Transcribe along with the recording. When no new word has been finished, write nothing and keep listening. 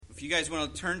If you guys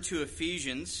want to turn to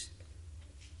Ephesians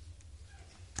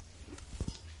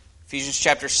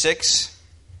chapter 6.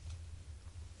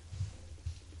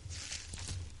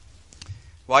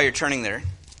 While you're turning there,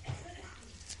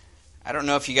 I don't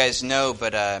know if you guys know,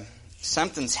 but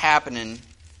something's happening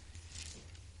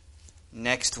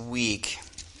next week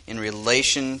in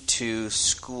relation to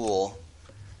school.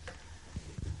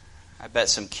 I bet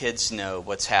some kids know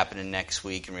what's happening next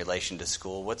week in relation to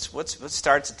school. What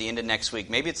starts at the end of next week?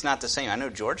 Maybe it's not the same. I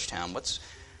know Georgetown.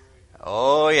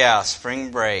 Oh yeah, spring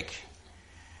break.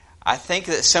 I think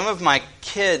that some of my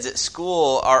kids at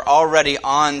school are already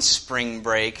on spring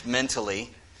break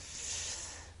mentally.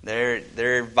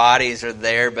 Their bodies are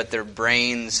there, but their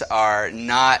brains are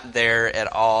not there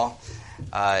at all.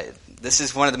 This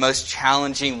is one of the most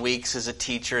challenging weeks as a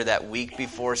teacher, that week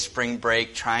before spring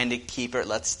break, trying to keep it,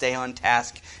 let's stay on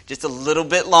task just a little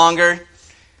bit longer.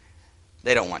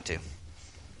 They don't want to.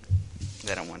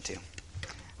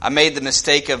 I made the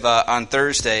mistake of, on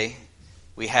Thursday,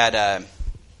 we had,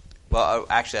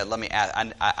 let me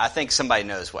ask, I think somebody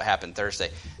knows what happened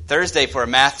Thursday. Thursday for a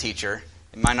math teacher,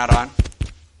 am I not on?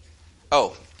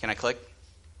 Oh, can I click?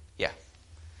 Yeah.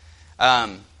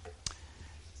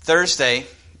 Thursday,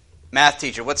 math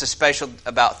teacher. What's so special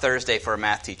about Thursday for a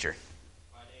math teacher?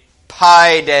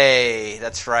 Pi Day.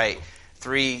 That's right.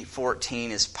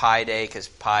 3/14 is Pi Day because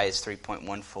pi is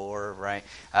 3.14, right?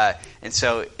 And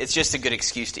so it's just a good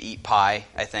excuse to eat pie,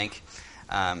 I think.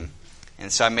 And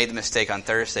so I made the mistake on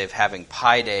Thursday of having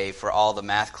Pi Day for all the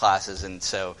math classes, and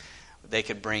so they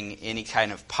could bring any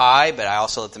kind of pie, but I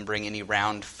also let them bring any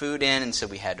round food in, and so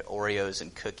we had Oreos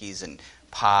and cookies and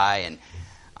pie, and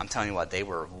I'm telling you what, they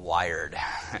were wired.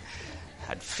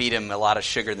 I'd feed them a lot of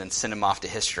sugar, then send them off to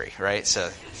history, right? So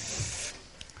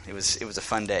it was a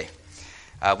fun day.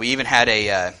 We even had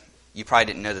you probably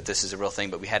didn't know that this is a real thing,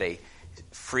 but we had a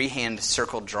freehand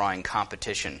circle drawing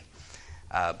competition.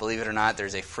 Believe it or not,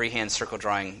 there's a freehand circle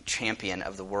drawing champion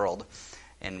of the world,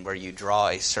 and where you draw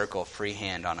a circle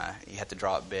freehand you have to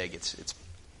draw it big.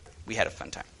 We had a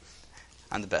fun time.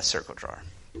 I'm the best circle drawer,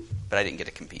 but I didn't get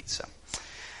to compete. So,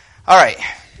 all right,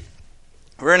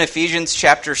 we're in Ephesians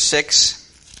chapter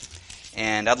 6,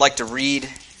 and I'd like to read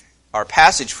our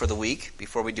passage for the week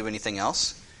before we do anything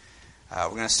else. We're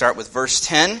going to start with verse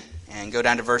 10 and go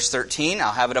down to verse 13.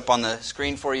 I'll have it up on the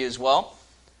screen for you as well.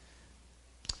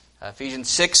 Ephesians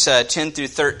 6, 10 through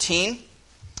 13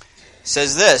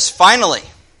 says this: "Finally,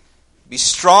 be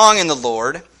strong in the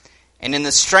Lord and in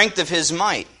the strength of His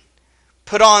might.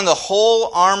 Put on the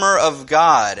whole armor of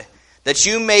God, that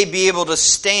you may be able to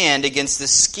stand against the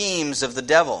schemes of the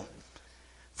devil.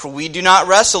 For we do not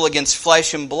wrestle against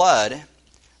flesh and blood,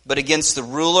 but against the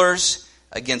rulers,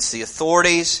 against the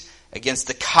authorities, against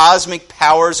the cosmic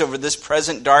powers over this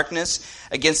present darkness,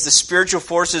 against the spiritual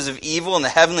forces of evil in the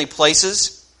heavenly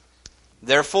places.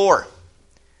 Therefore,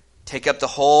 take up the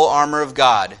whole armor of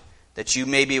God, that you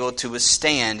may be able to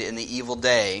withstand in the evil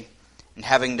day, and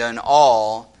having done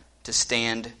all, to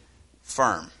stand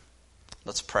firm."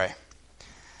 Let's pray.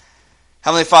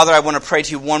 Heavenly Father, I want to pray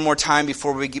to you one more time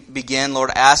before we begin,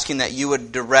 Lord, asking that you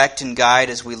would direct and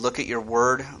guide as we look at your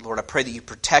word. Lord, I pray that you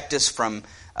protect us from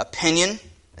opinion,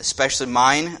 especially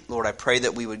mine. Lord, I pray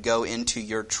that we would go into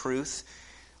your truth.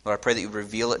 Lord, I pray that you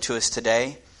reveal it to us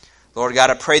today. Lord God,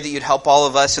 I pray that you'd help all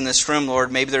of us in this room.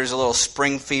 Lord, maybe there's a little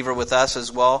spring fever with us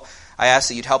as well. I ask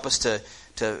that you'd help us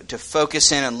to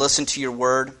focus in and listen to your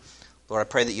word. Lord, I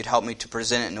pray that you'd help me to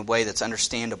present it in a way that's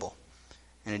understandable.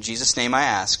 And in Jesus' name I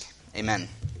ask, amen.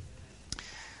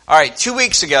 All right, 2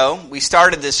 weeks ago, we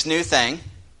started this new thing,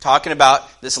 talking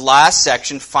about this last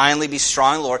section, finally be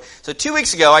strong, Lord. So 2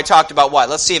 weeks ago, I talked about what?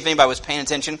 Let's see if anybody was paying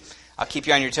attention. I'll keep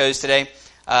you on your toes today.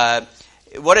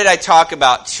 What did I talk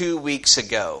about 2 weeks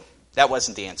ago? That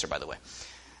wasn't the answer, by the way.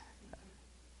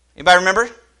 Anybody remember?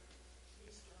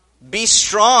 Be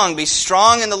strong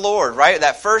in the Lord, right?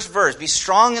 That first verse, be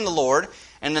strong in the Lord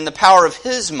and in the power of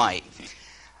His might.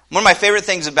 One of my favorite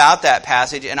things about that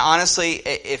passage, and honestly,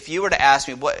 if you were to ask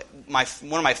me one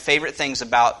of my favorite things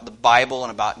about the Bible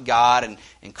and about God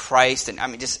and Christ, and I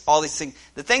mean just all these things,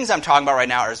 the things I'm talking about right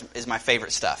now is my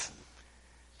favorite stuff.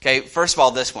 Okay, first of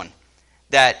all, this one.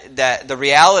 That the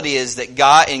reality is that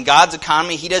God, in God's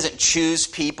economy, He doesn't choose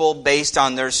people based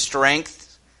on their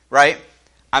strength, right?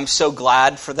 I'm so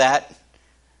glad for that.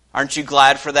 Aren't you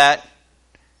glad for that?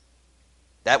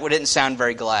 That didn't sound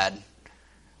very glad.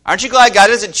 Aren't you glad God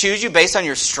doesn't choose you based on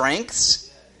your strengths?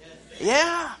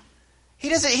 Yeah. He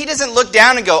doesn't look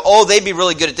down and go, oh, they'd be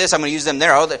really good at this, I'm going to use them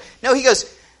there. No, He goes,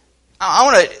 I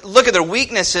want to look at their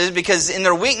weaknesses, because in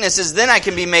their weaknesses, then I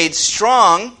can be made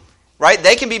strong. Right?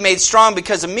 They can be made strong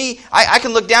because of me. I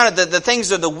can look down at the things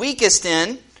they're the weakest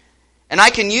in And I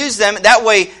can use them. That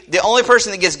way, the only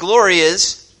person that gets glory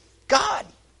is God.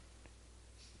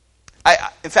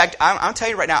 In fact, I'll tell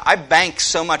you right now, I bank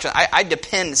so much. I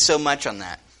depend so much on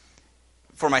that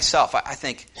for myself. I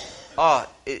think,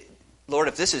 Lord,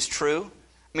 if this is true,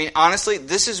 I mean, honestly,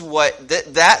 this is what,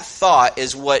 that thought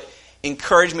is what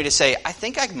encouraged me to say, I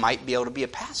think I might be able to be a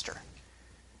pastor.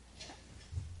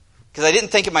 Because I didn't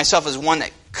think of myself as one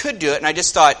that could do it, and I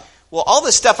just thought, well, all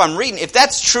this stuff I'm reading, if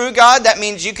that's true, God, that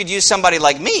means you could use somebody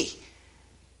like me.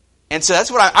 And so that's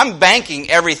what I'm banking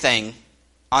everything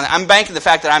on. I'm banking the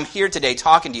fact that I'm here today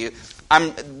talking to you.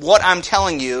 What I'm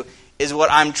telling you is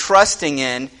what I'm trusting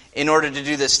in order to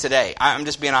do this today. I'm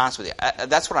just being honest with you.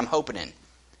 That's what I'm hoping in.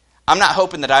 I'm not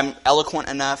hoping that I'm eloquent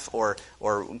enough or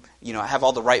have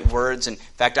all the right words. In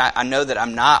fact, I know that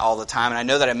I'm not all the time, and I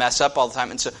know that I mess up all the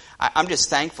time. And so I'm just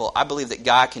thankful. I believe that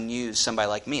God can use somebody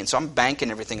like me, and so I'm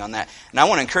banking everything on that. And I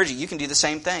want to encourage you, you can do the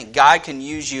same thing. God can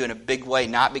use you in a big way,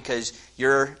 not because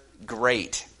you're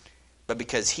great, but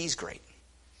because He's great.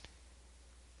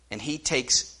 And He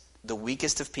takes the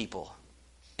weakest of people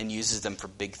and uses them for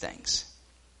big things.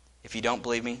 If you don't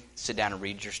believe me, sit down and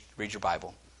read your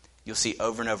Bible. You'll see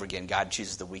over and over again, God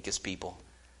chooses the weakest people,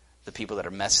 the people that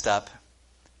are messed up,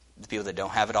 the people that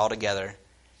don't have it all together,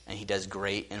 and He does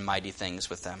great and mighty things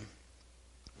with them.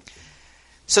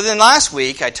 So then last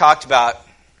week I talked about,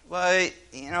 maybe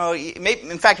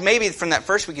from that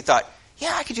first week you thought,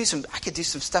 yeah, I could do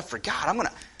some stuff for God.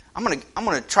 I'm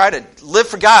gonna try to live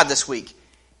for God this week.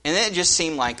 And then it just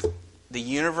seemed like the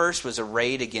universe was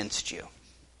arrayed against you.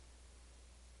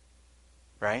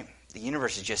 Right? The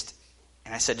universe is just...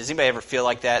 And I said, does anybody ever feel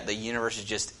like that? The universe is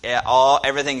just,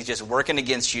 everything's just working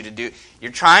against you to do.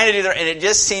 You're trying to do that, and it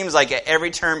just seems like at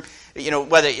every term,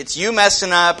 whether it's you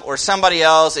messing up or somebody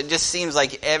else, it just seems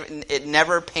like it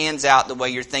never pans out the way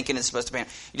you're thinking it's supposed to pan.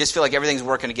 You just feel like everything's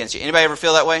working against you. Anybody ever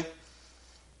feel that way?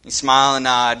 You smile and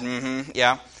nod,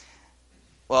 yeah.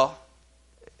 Well,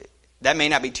 that may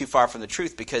not be too far from the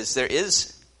truth, because there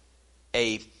is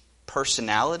a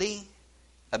personality,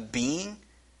 a being.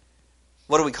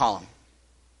 What do we call him?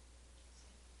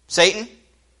 Satan,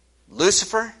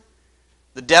 Lucifer,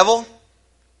 the devil.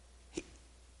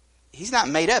 He's not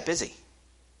made up, is he?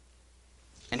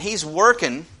 And he's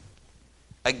working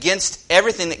against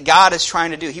everything that God is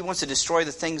trying to do. He wants to destroy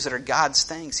the things that are God's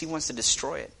things. He wants to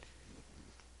destroy it.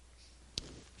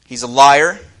 He's a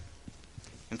liar.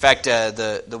 In fact,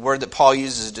 the word that Paul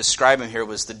uses to describe him here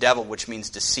was the devil, which means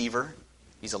deceiver.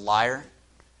 He's a liar.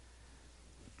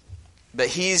 But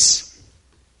he's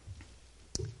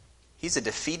a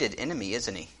defeated enemy,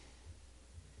 isn't he?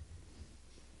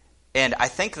 And I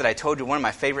think that I told you one of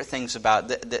my favorite things about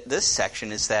this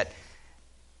section is that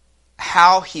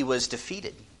how he was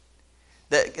defeated.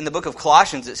 In the book of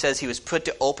Colossians, it says he was put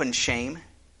to open shame.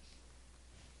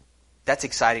 That's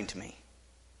exciting to me,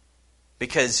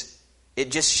 because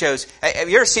it just shows... Have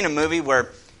you ever seen a movie where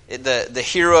the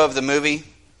hero of the movie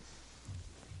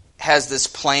has this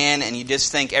plan and you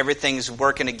just think everything's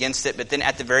working against it, but then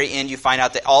at the very end you find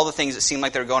out that all the things that seemed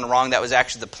like they were going wrong, that was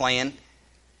actually the plan?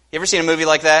 You ever seen a movie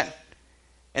like that?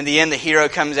 In the end, the hero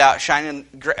comes out shining.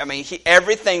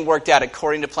 Everything worked out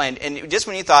according to plan. And just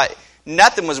when you thought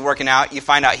nothing was working out, you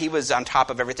find out he was on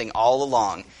top of everything all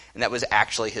along, and that was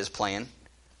actually his plan.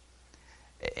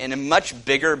 In a much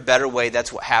bigger, better way,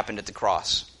 that's what happened at the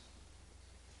cross.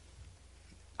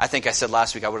 I think I said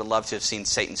last week I would have loved to have seen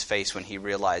Satan's face when he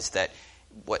realized that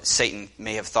what Satan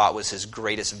may have thought was his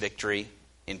greatest victory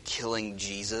in killing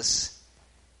Jesus,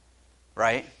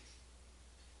 right,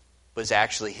 was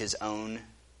actually his own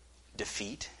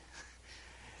defeat.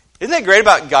 Isn't that great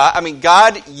about God? I mean,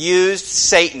 God used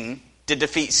Satan to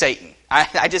defeat Satan.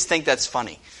 I just think that's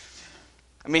funny.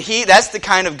 I mean, that's the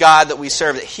kind of God that we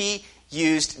serve, that He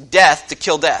used death to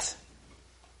kill death.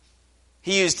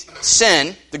 He used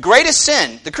sin, the greatest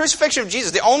sin, the crucifixion of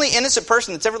Jesus, the only innocent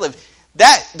person that's ever lived.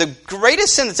 The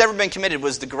greatest sin that's ever been committed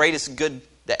was the greatest good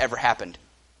that ever happened.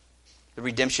 The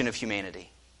redemption of humanity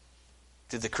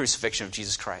through the crucifixion of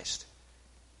Jesus Christ.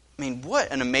 I mean,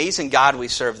 what an amazing God we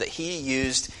serve, that He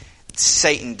used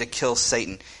Satan to kill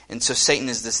Satan. And so Satan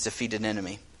is this defeated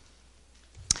enemy.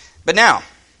 But now,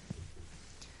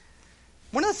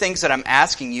 one of the things that I'm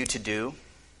asking you to do,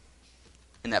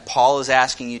 and that Paul is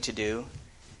asking you to do,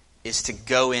 is to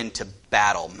go into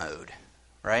battle mode,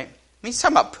 right? I mean, he's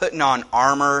talking about putting on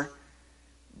armor,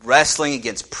 wrestling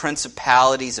against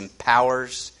principalities and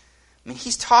powers. I mean,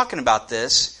 he's talking about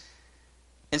this.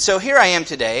 And so here I am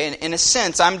today, and in a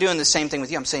sense, I'm doing the same thing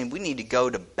with you. I'm saying we need to go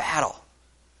to battle.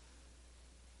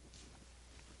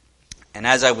 And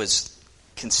as I was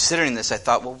considering this, I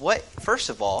thought, well, first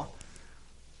of all,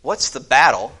 what's the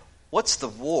battle? what's the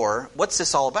war? What's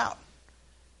this all about?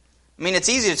 I mean, it's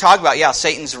easy to talk about, yeah,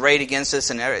 Satan's arrayed against us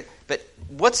and everything, but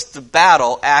what's the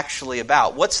battle actually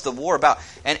about? What's the war about?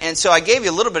 And so I gave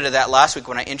you a little bit of that last week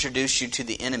when I introduced you to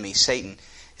the enemy, Satan.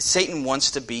 Satan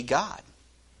wants to be God.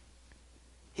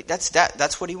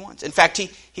 That's what he wants. In fact,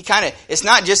 he kind of, it's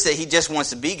not just that he just wants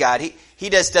to be God. He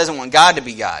just doesn't want God to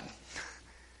be God.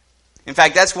 In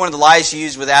fact, that's one of the lies he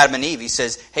used with Adam and Eve. He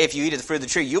says, hey, if you eat of the fruit of the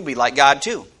tree, you'll be like God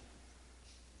too.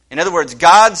 In other words,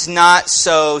 God's not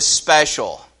so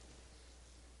special.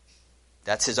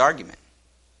 That's his argument.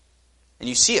 And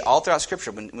you see it all throughout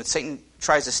Scripture. When Satan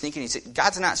tries to sneak in, he says,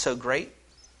 God's not so great.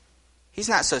 He's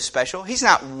not so special. He's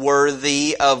not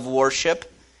worthy of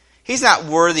worship. He's not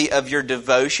worthy of your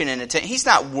devotion and attention. He's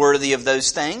not worthy of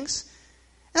those things.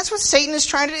 And that's what Satan is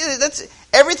trying to do.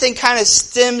 Everything kind of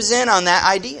stems in on that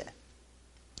idea.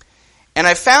 And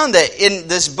I found that in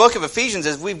this book of Ephesians,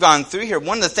 as we've gone through here,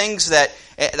 one of the things that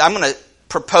I'm going to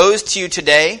propose to you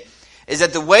today is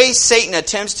that the way Satan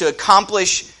attempts to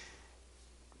accomplish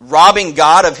robbing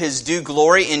God of his due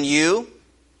glory in you,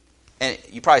 and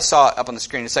you probably saw it up on the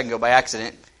screen a second ago by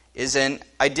accident, is an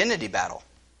identity battle.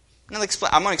 I'm going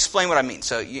to explain what I mean.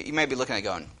 So you may be looking at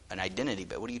going, an identity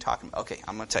battle? What are you talking about? Okay,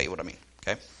 I'm going to tell you what I mean.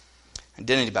 Okay,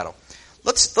 identity battle.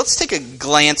 Let's take a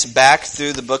glance back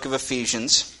through the book of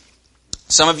Ephesians.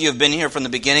 Some of you have been here from the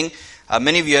beginning.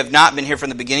 Many of you have not been here from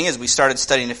the beginning as we started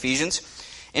studying Ephesians.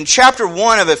 In chapter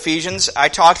 1 of Ephesians, I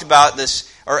talked about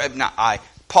this,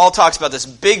 Paul talks about this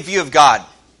big view of God.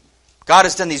 God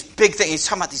has done these big things. He's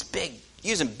talking about these big,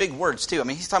 using big words too. I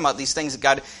mean, he's talking about these things that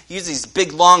God, he used these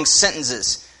big long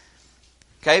sentences.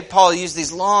 Okay, Paul used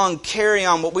these long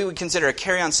carry-on, what we would consider a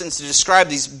carry-on sentence to describe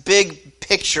these big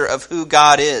picture of who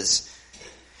God is.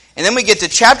 And then we get to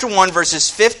chapter 1, verses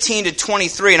 15 to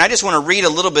 23, and I just want to read a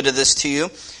little bit of this to you.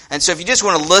 And so if you just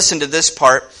want to listen to this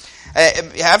part,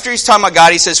 after he's talking about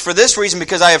God, he says, "For this reason,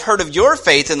 because I have heard of your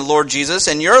faith in the Lord Jesus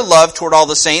and your love toward all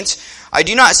the saints, I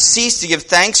do not cease to give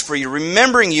thanks for you,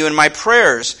 remembering you in my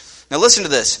prayers." Now listen to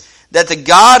this. "That the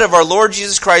God of our Lord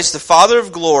Jesus Christ, the Father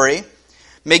of glory,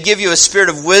 may give you a spirit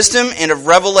of wisdom and of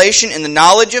revelation in the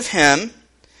knowledge of Him,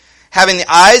 having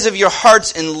the eyes of your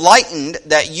hearts enlightened,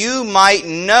 that you might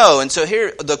know." And so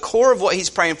here, the core of what he's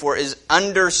praying for is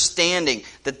understanding,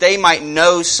 that they might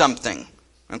know something.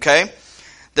 Okay?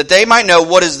 "That they might know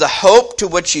what is the hope to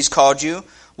which He's called you,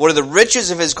 what are the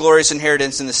riches of His glorious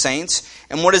inheritance in the saints,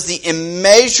 and what is the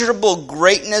immeasurable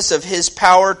greatness of His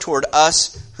power toward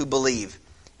us who believe."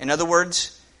 In other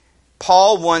words,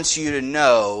 Paul wants you to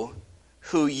know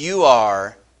who you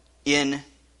are in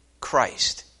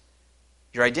Christ.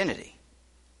 Your identity.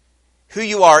 Who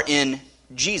you are in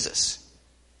Jesus.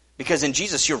 Because in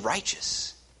Jesus you're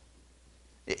righteous.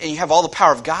 And you have all the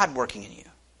power of God working in you.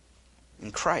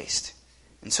 In Christ.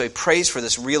 And so he prays for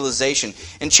this realization.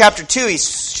 In chapter 2 he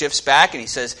shifts back and he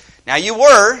says, now you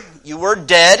were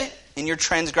dead in your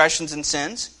transgressions and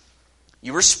sins.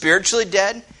 You were spiritually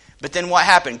dead. But then what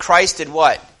happened? Christ did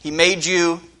what? He made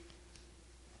you,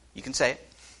 you can say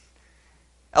it,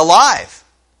 alive.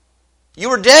 You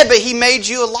were dead, but He made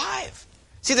you alive.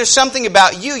 See, there's something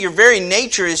about you. Your very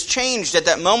nature is changed at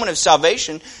that moment of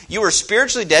salvation. You were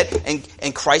spiritually dead,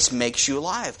 and Christ makes you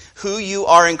alive. Who you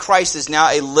are in Christ is now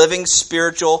a living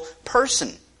spiritual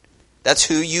person. That's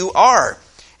who you are.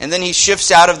 And then he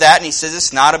shifts out of that, and he says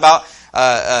it's not about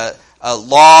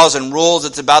laws and rules.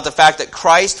 It's about the fact that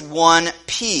Christ won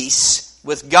peace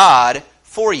with God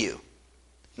for you.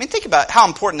 I mean, think about how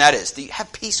important that is. That you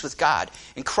have peace with God.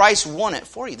 And Christ won it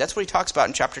for you. That's what he talks about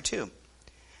in chapter 2.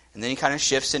 And then he kind of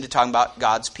shifts into talking about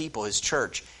God's people, His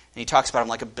church. And he talks about them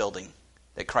like a building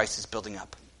that Christ is building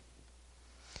up.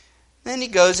 Then he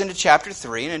goes into chapter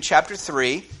 3. And in chapter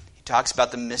 3, he talks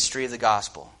about the mystery of the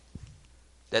gospel.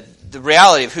 That the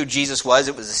reality of who Jesus was,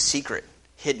 it was a secret,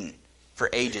 hidden for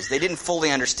ages. They didn't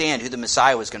fully understand who the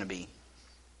Messiah was going to be.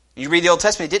 You read the Old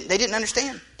Testament, they didn't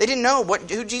understand. They didn't know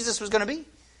who Jesus was going to be.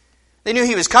 They knew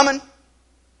He was coming.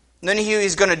 They knew He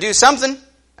was going to do something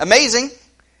amazing.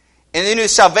 And they knew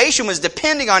salvation was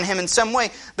depending on Him in some way.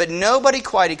 But nobody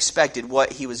quite expected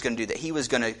what He was going to do. That He was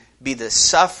going to be the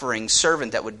suffering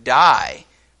servant that would die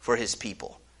for His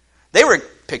people. They were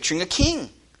picturing a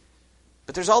king.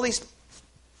 But there's all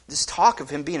this talk of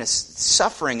Him being a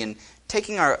suffering and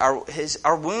taking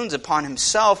our wounds upon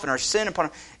Himself and our sin upon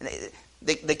Him. And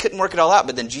they couldn't work it all out.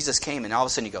 But then Jesus came and all of a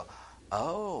sudden you go,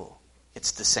 oh,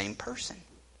 it's the same person.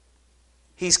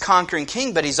 He's conquering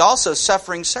king, but He's also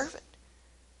suffering servant.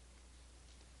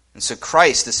 And so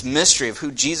Christ, this mystery of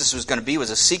who Jesus was going to be, was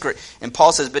a secret. And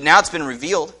Paul says, but now it's been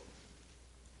revealed.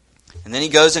 And then he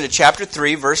goes into chapter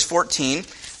 3, verse 14,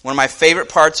 one of my favorite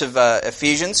parts of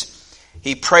Ephesians.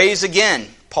 he prays again,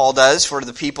 Paul does, for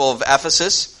the people of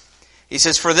Ephesus. He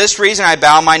says, "For this reason I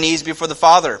bow my knees before the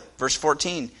Father." Verse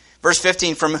 14. Verse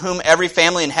 15, "From whom every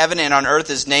family in heaven and on earth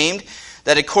is named,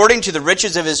 that according to the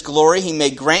riches of his glory he may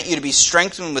grant you to be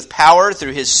strengthened with power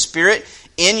through his Spirit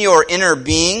in your inner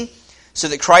being, so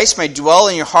that Christ may dwell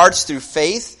in your hearts through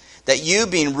faith, that you,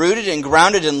 being rooted and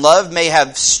grounded in love, may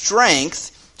have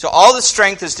strength." So all the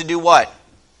strength is to do what?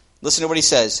 Listen to what he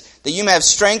says. "That you may have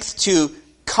strength to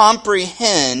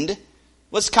comprehend."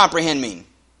 What's comprehend mean?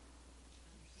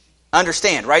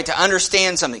 Understand, right? To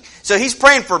understand something. So he's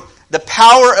praying for the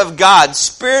power of God,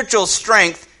 spiritual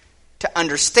strength to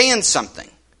understand something.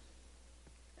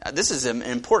 Now, this is an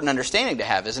important understanding to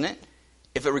have, isn't it?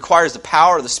 If it requires the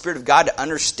power of the Spirit of God to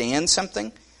understand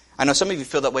something. I know some of you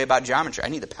feel that way about geometry. I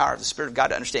need the power of the Spirit of God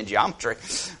to understand geometry,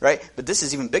 right? But this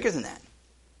is even bigger than that.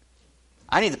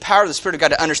 I need the power of the Spirit of God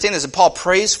to understand this, and Paul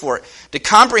prays for it. To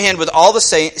comprehend with all the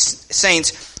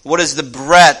saints what is the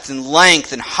breadth and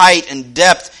length and height and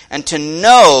depth, and to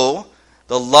know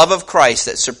the love of Christ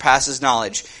that surpasses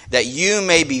knowledge, that you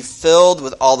may be filled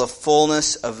with all the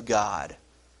fullness of God.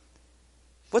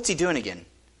 What's he doing again?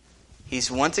 He's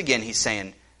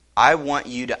saying, I want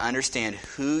you to understand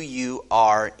who you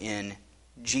are in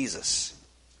Jesus.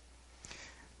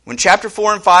 When chapter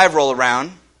 4 and 5 roll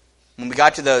around, when we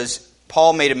got to those,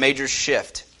 Paul made a major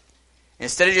shift.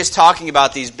 Instead of just talking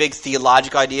about these big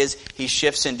theological ideas, he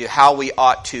shifts into how we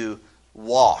ought to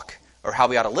walk, or how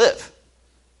we ought to live.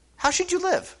 How should you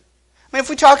live? I mean, if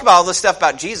we talk about all this stuff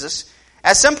about Jesus,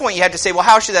 at some point you have to say, well,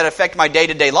 how should that affect my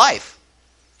day-to-day life?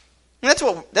 And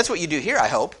that's what you do here, I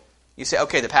hope. You say,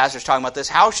 okay, the pastor's talking about this.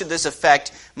 How should this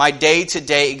affect my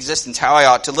day-to-day existence, how I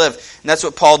ought to live? And that's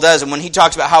what Paul does. And when he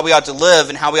talks about how we ought to live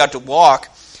and how we ought to walk,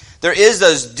 there is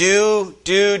those do.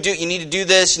 You need to do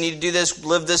this,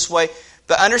 live this way.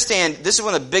 But understand, this is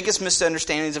one of the biggest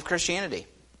misunderstandings of Christianity.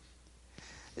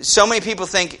 So many people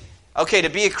think, okay, to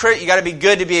be a Christian, you got to be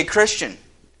good to be a Christian.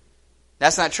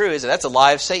 That's not true, is it? That's a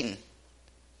lie of Satan.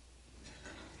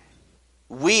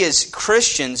 We as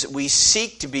Christians, we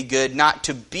seek to be good, not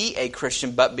to be a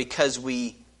Christian, but because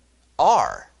we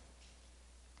are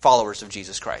followers of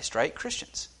Jesus Christ, right?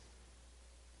 Christians.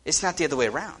 It's not the other way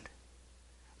around.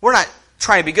 We're not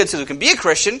trying to be good so we can be a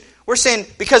Christian. We're saying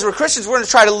because we're Christians, we're going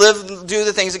to try to live and do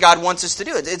the things that God wants us to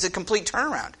do. It's a complete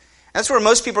turnaround. And that's where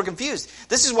most people are confused.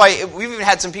 This is why we've even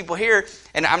had some people here,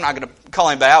 and I'm not going to call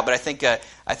anybody out, but I think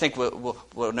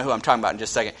we'll know who I'm talking about in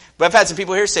just a second. But I've had some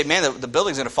people here say, man, the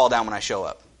building's going to fall down when I show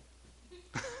up.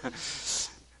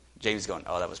 Jamie's going,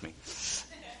 oh, that was me.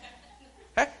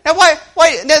 Now, why?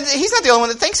 Now, he's not the only one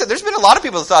that thinks that. There's been a lot of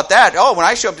people that thought that. Oh, when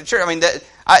I show up to church, I mean,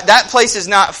 that place is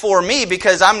not for me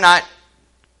because I'm not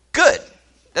good.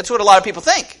 That's what a lot of people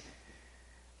think.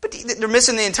 But they're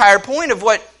missing the entire point of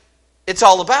what it's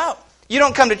all about. You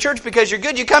don't come to church because you're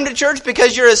good. You come to church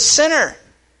because you're a sinner.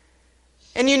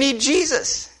 And you need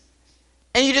Jesus.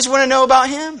 And you just want to know about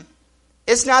Him.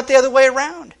 It's not the other way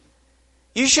around.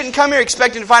 You shouldn't come here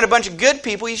expecting to find a bunch of good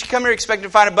people. You should come here expecting to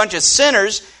find a bunch of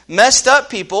sinners, messed up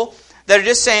people that are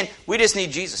just saying, we just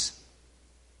need Jesus.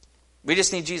 We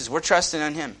just need Jesus. We're trusting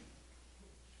on Him.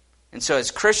 And so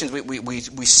as Christians,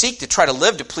 we seek to try to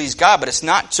live to please God, but it's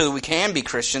not so that we can be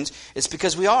Christians. It's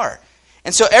because we are.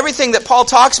 And so everything that Paul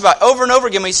talks about over and over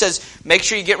again when he says, make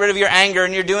sure you get rid of your anger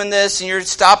and you're doing this and you're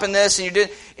stopping this and you're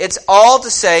doing... It's all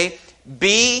to say,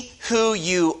 be who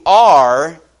you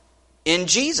are in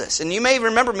Jesus. And you may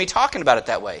remember me talking about it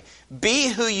that way. Be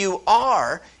who you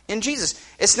are in Jesus.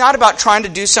 It's not about trying to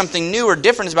do something new or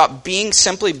different. It's about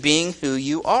simply being who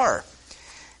you are.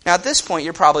 Now at this point,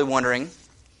 you're probably wondering,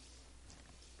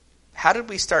 how did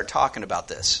we start talking about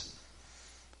this?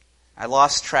 I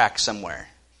lost track somewhere.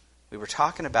 We were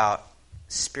talking about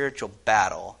spiritual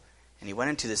battle, and he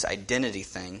went into this identity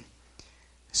thing.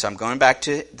 So I'm going back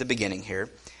to the beginning here.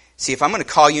 See, if I'm going to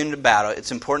call you into battle,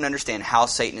 it's important to understand how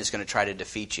Satan is going to try to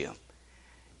defeat you.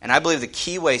 And I believe the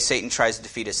key way Satan tries to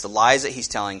defeat us, the lies that he's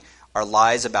telling, are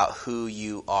lies about who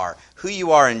you are. Who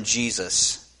you are in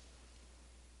Jesus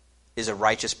is a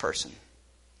righteous person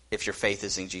if your faith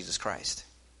is in Jesus Christ.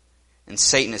 And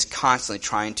Satan is constantly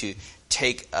trying to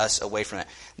take us away from that.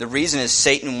 The reason is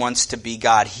Satan wants to be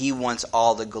God. He wants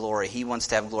all the glory. He wants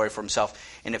to have glory for himself.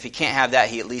 And if he can't have that,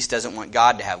 he at least doesn't want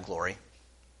God to have glory.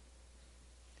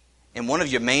 And one of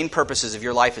your main purposes of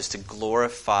your life is to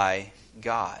glorify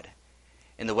God.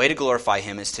 And the way to glorify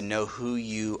Him is to know who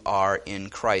you are in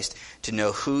Christ, to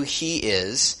know who He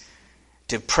is,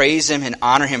 to praise Him and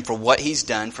honor Him for what He's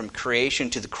done from creation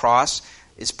to the cross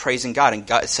is praising God.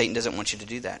 And Satan doesn't want you to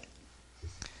do that.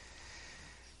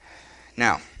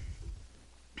 Now,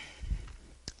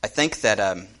 I think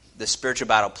that the spiritual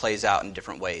battle plays out in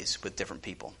different ways with different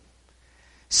people.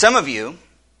 Some of you,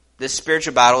 this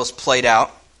spiritual battle is played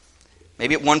out.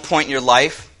 Maybe at one point in your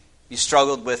life, you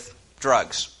struggled with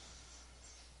drugs.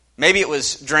 Maybe it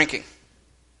was drinking.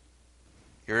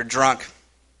 You're a drunk.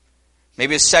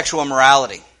 Maybe it's sexual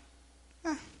immorality.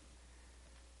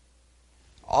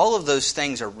 All of those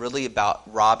things are really about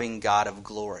robbing God of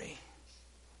glory.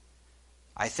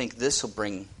 I think this will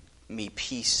bring me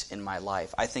peace in my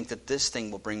life. I think that this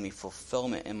thing will bring me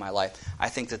fulfillment in my life. I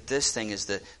think that this thing is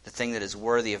the thing that is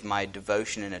worthy of my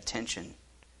devotion and attention. Do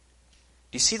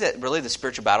you see that really the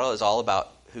spiritual battle is all about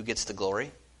who gets the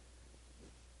glory?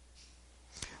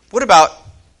 What about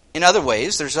in other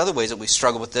ways? There's other ways that we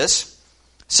struggle with this.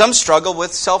 Some struggle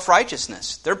with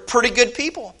self-righteousness. They're pretty good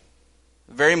people.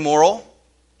 Very moral,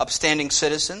 upstanding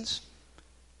citizens.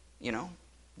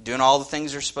 Doing all the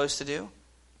things they're supposed to do.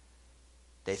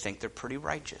 They think they're pretty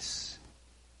righteous.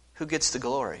 Who gets the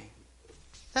glory?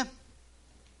 Them.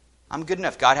 I'm good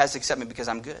enough. God has to accept me because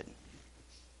I'm good.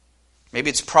 Maybe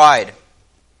it's pride.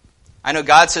 I know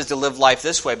God says to live life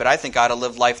this way, but I think I ought to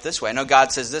live life this way. I know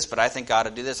God says this, but I think I ought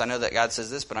to do this. I know that God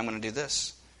says this, but I'm going to do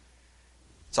this.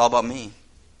 It's all about me.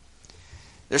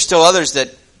 There's still others that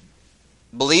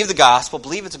believe the gospel,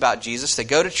 believe it's about Jesus. They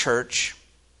go to church,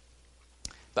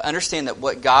 but understand that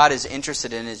what God is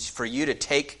interested in is for you to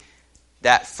take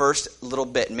that first little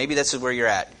bit. And maybe this is where you're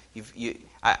at.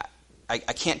 I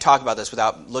can't talk about this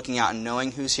without looking out and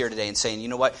knowing who's here today and saying, you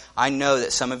know what? I know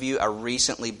that some of you are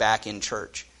recently back in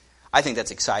church. I think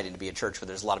that's exciting to be at church where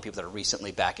there's a lot of people that are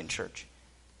recently back in church.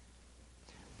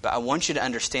 But I want you to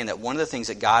understand that one of the things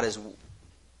that God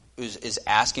is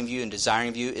asking of you and desiring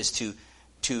of you is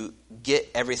to get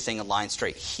everything aligned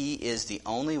straight. He is the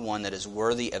only one that is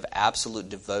worthy of absolute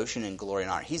devotion and glory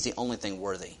and honor. He's the only thing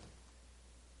worthy.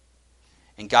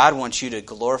 And God wants you to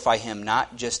glorify Him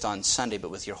not just on Sunday, but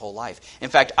with your whole life. In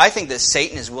fact, I think that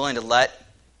Satan is willing to let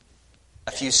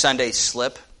a few Sundays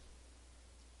slip.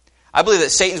 I believe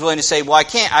that Satan's willing to say, well, I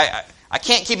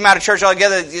can't keep them out of church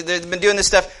altogether. They've been doing this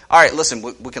stuff. All right, listen,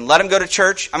 we can let them go to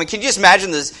church. I mean, can you just imagine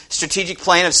the strategic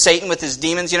plan of Satan with his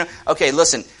demons? Okay,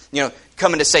 listen,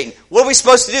 coming to Satan. What are we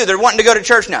supposed to do? They're wanting to go to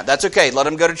church now. That's okay. Let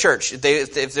them go to church.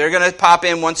 If they're going to pop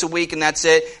in once a week and that's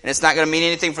it, and it's not going to mean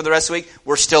anything for the rest of the week,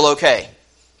 we're still okay.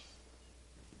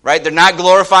 Right? They're not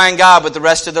glorifying God with the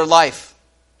rest of their life.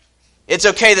 It's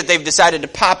okay that they've decided to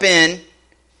pop in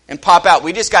and pop out.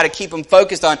 We just got to keep them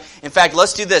focused on, in fact,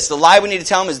 let's do this. The lie we need to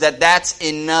tell them is that that's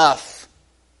enough.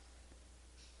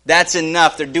 That's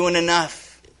enough. They're doing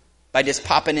enough by just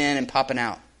popping in and popping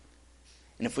out.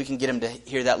 And if we can get them to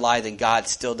hear that lie, then God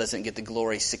still doesn't get the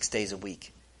glory 6 days a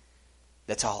week.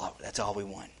 That's all we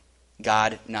want.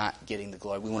 God not getting the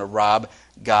glory. We want to rob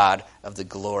God of the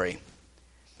glory.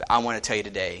 But I want to tell you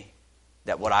today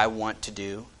that what I want to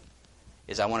do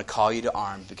is I want to call you to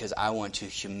arms because I want to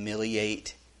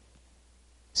humiliate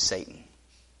Satan.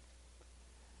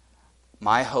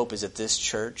 My hope is that this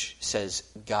church says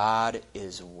God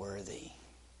is worthy.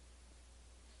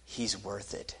 He's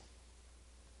worth it.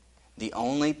 The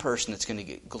only person that's going to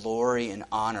get glory and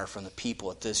honor from the people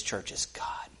at this church is God.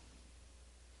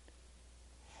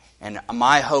 And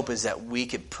my hope is that we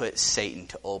could put Satan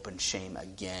to open shame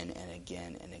again and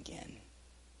again and again.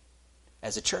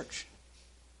 As a church,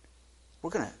 we're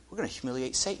going to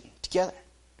humiliate Satan together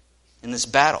in this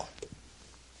battle.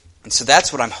 And so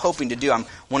that's what I'm hoping to do. I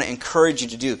want to encourage you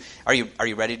to do. Are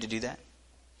you ready to do that?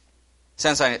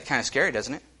 Sounds like kind of scary,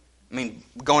 doesn't it? I mean,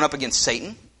 going up against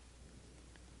Satan.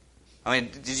 I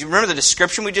mean, did you remember the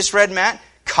description we just read, Matt?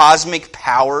 Cosmic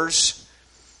powers.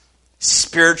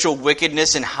 Spiritual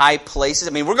wickedness in high places.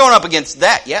 I mean, we're going up against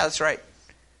that. Yeah, that's right.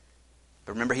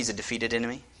 But remember, he's a defeated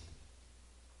enemy.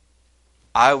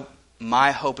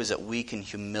 My hope is that we can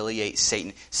humiliate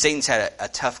Satan. Satan's had a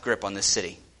tough grip on this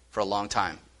city for a long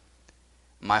time.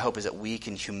 My hope is that we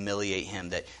can humiliate him,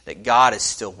 that God is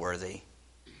still worthy.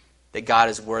 That God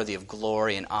is worthy of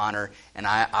glory and honor. And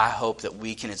I hope that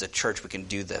we can, as a church, we can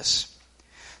do this.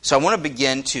 So I want to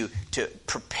begin to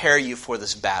prepare you for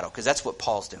this battle, because that's what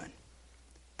Paul's doing.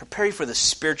 Prepare you for the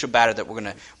spiritual battle that we're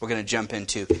going to jump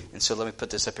into. And so let me put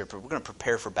this up here. We're going to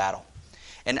prepare for battle.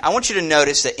 And I want you to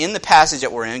notice that in the passage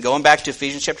that we're in, going back to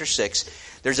Ephesians chapter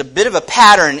 6, there's a bit of a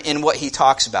pattern in what he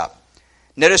talks about.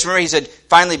 Notice, remember, he said,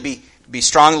 finally be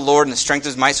strong in the Lord and the strength of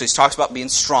his might. So he talks about being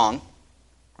strong.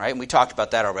 Right? And we talked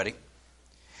about that already.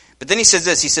 But then he says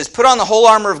this. He says, put on the whole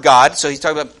armor of God. So he's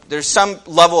talking about there's some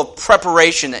level of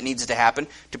preparation that needs to happen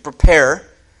to prepare.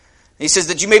 He says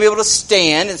that you may be able to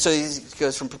stand. And so he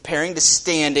goes from preparing to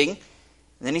standing. And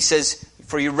then he says,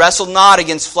 for you wrestle not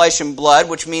against flesh and blood,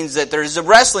 which means that there is a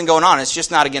wrestling going on. It's just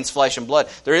not against flesh and blood.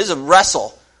 There is a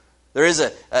wrestle There is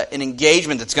an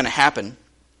engagement that's going to happen.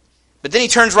 But then he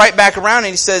turns right back around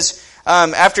and he says,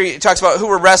 after he talks about who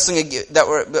we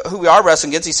are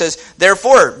wrestling against, he says,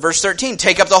 therefore, verse 13,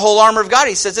 take up the whole armor of God.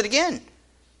 He says it again.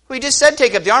 Well, he just said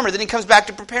take up the armor, then he comes back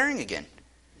to preparing again.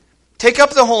 Take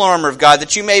up the whole armor of God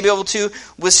that you may be able to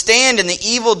withstand in the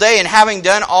evil day, and having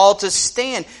done all to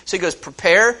stand. So he goes,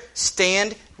 prepare,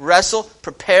 stand, wrestle,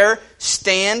 prepare,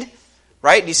 stand.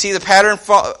 Right? Do you see the pattern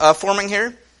forming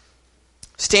here?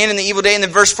 Stand in the evil day. And then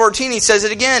verse 14, he says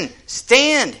it again.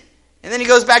 Stand. And then he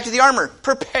goes back to the armor.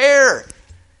 Prepare.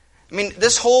 I mean,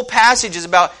 this whole passage is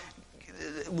about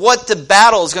what the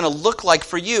battle is going to look like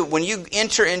for you when you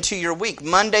enter into your week,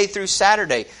 Monday through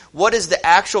Saturday. What is the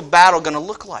actual battle going to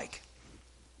look like?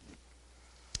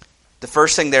 The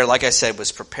first thing there, like I said,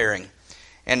 was preparing.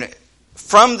 And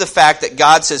from the fact that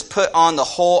God says put on the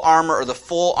whole armor or the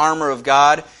full armor of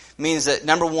God, means that,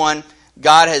 number one,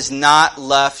 God has not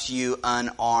left you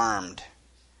unarmed.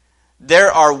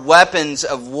 There are weapons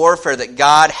of warfare that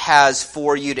God has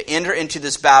for you to enter into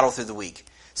this battle through the week.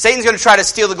 Satan's going to try to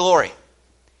steal the glory.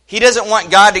 He doesn't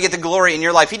want God to get the glory in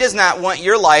your life. He does not want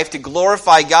your life to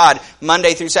glorify God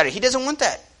Monday through Saturday. He doesn't want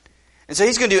that. And so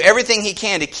he's going to do everything he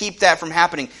can to keep that from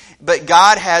happening. But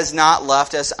God has not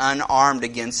left us unarmed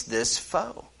against this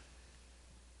foe.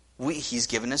 He's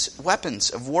given us weapons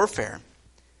of warfare.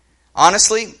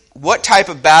 Honestly, what type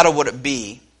of battle would it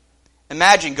be?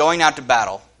 Imagine going out to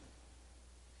battle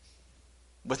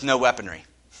with no weaponry.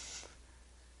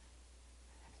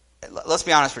 Let's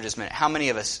be honest for just a minute. How many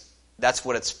of us, that's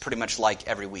what it's pretty much like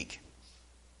every week?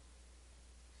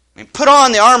 I mean, put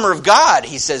on the armor of God,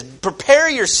 he says. Prepare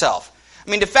yourself. I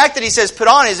mean, the fact that he says put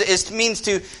on means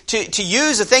to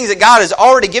use the things that God has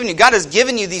already given you. God has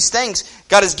given you these things.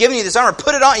 God has given you this armor.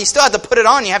 Put it on. You still have to put it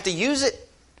on. You have to use it.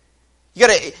 You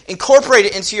got to incorporate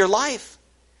it into your life.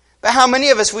 But how many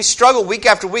of us, we struggle week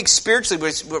after week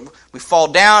spiritually. We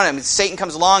fall down. I mean, Satan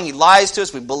comes along. He lies to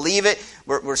us. We believe it.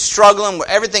 We're struggling with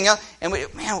everything else. And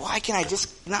why can I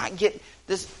just not get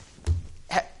this?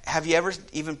 Have you ever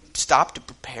even stopped to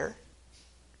prepare?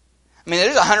 I mean,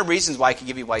 there's 100 reasons why I could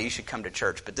give you why you should come to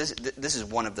church. But this is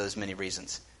one of those many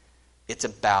reasons. It's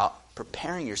about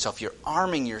preparing yourself. You're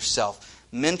arming yourself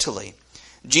mentally.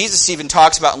 Jesus even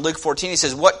talks about in Luke 14, he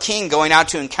says, what king going out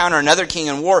to encounter another king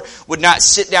in war would not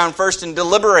sit down first and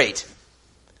deliberate?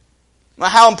 Well,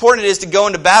 how important it is to go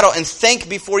into battle and think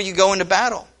before you go into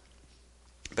battle.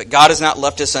 But God has not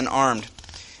left us unarmed.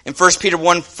 In 1 Peter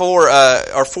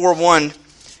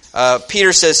 4:1,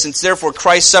 Peter says, since therefore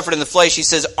Christ suffered in the flesh, he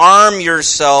says, arm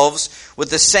yourselves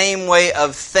with the same way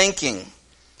of thinking. I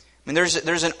mean,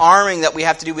 there's an arming that we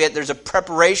have to do. There's a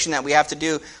preparation that we have to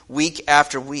do week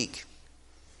after week.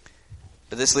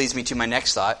 But this leads me to my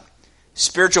next thought.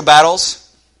 Spiritual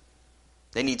battles,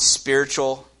 they need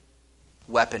spiritual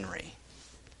weaponry.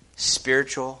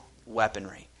 Spiritual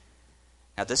weaponry.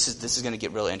 Now this is going to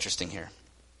get really interesting here.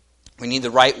 We need the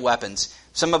right weapons.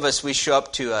 Some of us, we show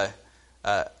up to a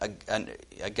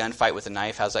gunfight with a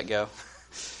knife. How's that go?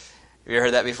 Have you ever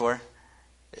heard that before?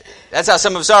 That's how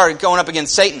some of us are going up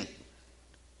against Satan.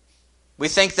 We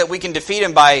think that we can defeat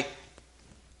him by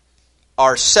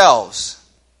ourselves.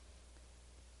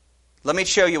 Let me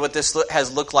show you what this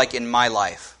has looked like in my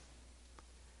life.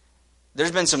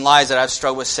 There's been some lies that I've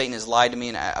struggled with. Satan has lied to me,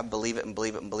 and I believe it and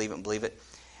believe it and believe it and believe it.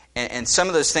 And some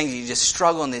of those things, you just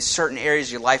struggle in these certain areas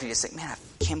of your life, and you just think, man,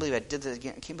 I can't believe I did this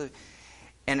again. I can't believe it.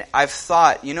 And I've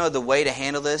thought, the way to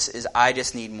handle this is I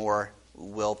just need more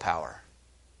willpower.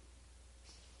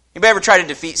 Anybody ever try to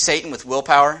defeat Satan with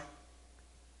willpower?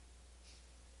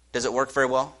 Does it work very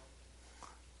well?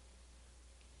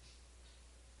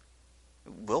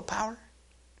 Willpower?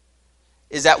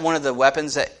 Is that one of the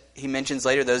weapons that he mentions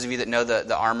later? Those of you that know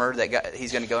the armor that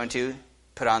he's going to go into,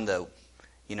 put on the,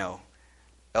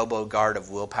 elbow guard of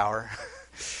willpower.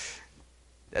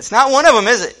 That's not one of them,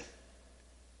 is it?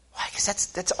 Why? Because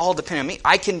that's all dependent on me.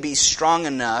 I can be strong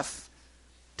enough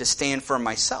to stand for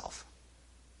myself.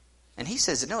 And he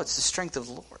says, no, it's the strength of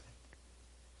the Lord.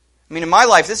 I mean, in my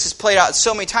life, this has played out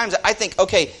so many times that I think,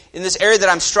 okay, in this area that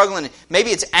I'm struggling in, maybe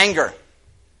it's anger.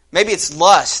 Maybe it's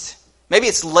lust. Maybe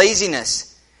it's laziness.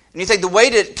 And you think the way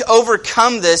to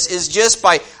overcome this is just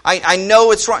by, I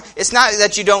know it's wrong. It's not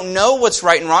that you don't know what's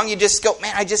right and wrong. You just go,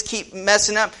 man, I just keep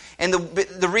messing up. And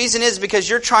the reason is because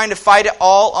you're trying to fight it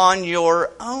all on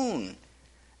your own.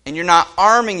 And you're not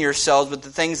arming yourselves with the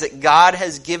things that God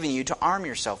has given you to arm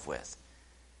yourself with.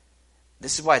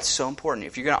 This is why it's so important.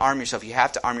 If you're going to arm yourself, you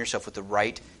have to arm yourself with the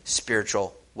right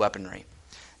spiritual weaponry.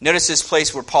 Notice this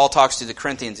place where Paul talks to the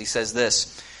Corinthians. He says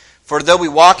this, for though we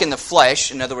walk in the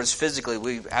flesh, in other words, physically,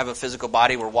 we have a physical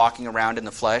body, we're walking around in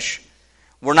the flesh,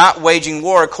 We're not waging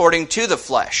war according to the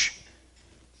flesh.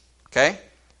 Okay?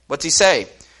 What's he say?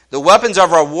 The weapons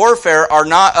of our warfare are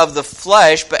not of the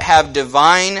flesh, but have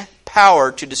divine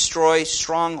power to destroy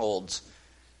strongholds.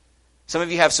 Some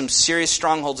of you have some serious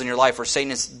strongholds in your life where Satan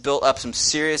has built up some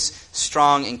serious,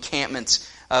 strong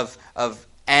encampments of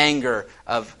anger,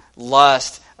 of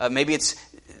lust. Maybe it's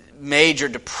major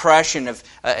depression,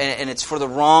 and it's for the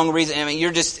wrong reason. I mean,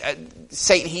 you're just,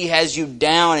 Satan, he has you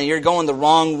down and you're going the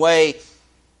wrong way.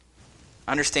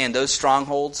 Understand, those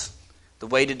strongholds, the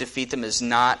way to defeat them is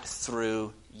not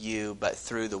through you, but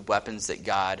through the weapons that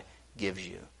God gives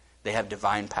you. They have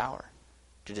divine power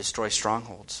to destroy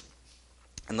strongholds.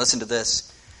 And listen to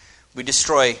this. We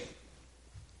destroy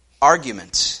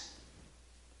arguments.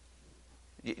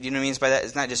 You know what it means by that?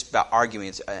 It's not just about arguing.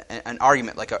 It's an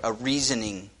argument, like a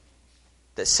reasoning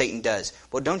that Satan does.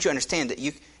 Well, don't you understand that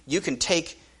you can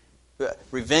take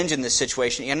revenge in this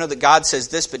situation? I know that God says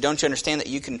this, but don't you understand that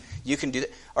you can do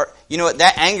that? Or you know what?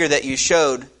 That anger that you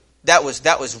showed, that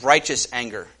was righteous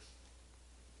anger,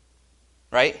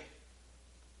 right?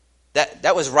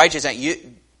 That was righteous anger.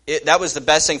 That was the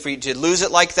best thing for you to lose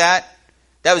it like that.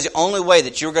 That was the only way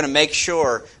that you were going to make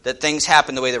sure that things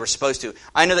happened the way they were supposed to.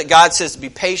 I know that God says to be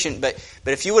patient, but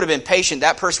if you would have been patient,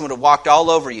 that person would have walked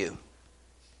all over you. Do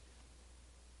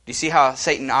you see how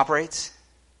Satan operates?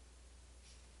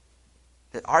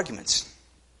 The arguments.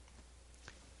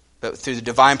 But through the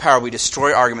divine power, we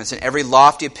destroy arguments and every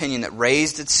lofty opinion that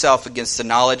raised itself against the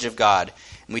knowledge of God.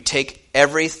 And we take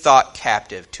every thought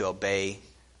captive to obey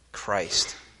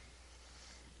Christ.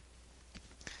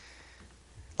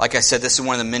 Like I said, this is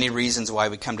one of the many reasons why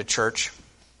we come to church,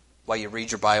 why you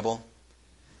read your Bible,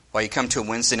 why you come to a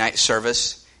Wednesday night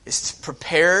service, is to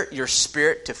prepare your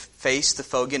spirit to face the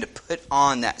foe again, to put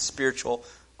on that spiritual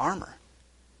armor.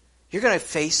 You're going to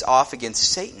face off against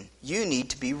Satan. You need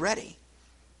to be ready.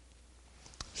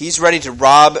 He's ready to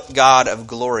rob God of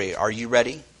glory. Are you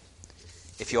ready?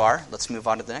 If you are, let's move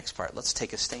on to the next part. Let's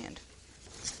take a stand.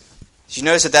 Did you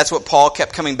notice that that's what Paul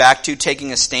kept coming back to,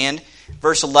 taking a stand?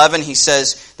 Verse 11, he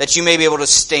says that you may be able to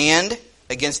stand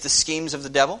against the schemes of the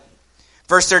devil.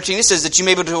 Verse 13, he says that you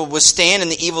may be able to withstand in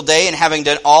the evil day, and having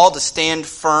done all, to stand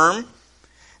firm. And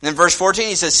then verse 14,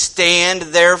 he says, stand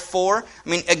therefore. I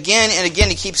mean, again and again,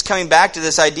 he keeps coming back to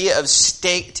this idea of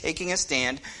taking a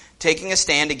stand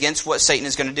against what Satan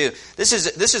is going to do. This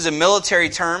is a military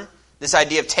term, this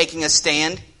idea of taking a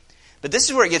stand. But this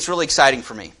is where it gets really exciting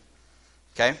for me.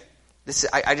 Okay?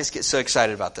 I just get so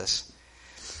excited about this.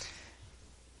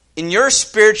 In your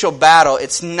spiritual battle,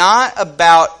 it's not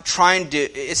about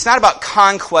conquest.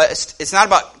 It's not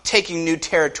about taking new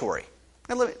territory.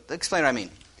 Now, let me explain what I mean.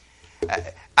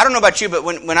 I don't know about you, but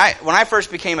when I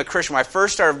first became a Christian, when I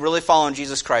first started really following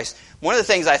Jesus Christ, one of the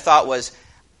things I thought was,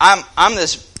 I'm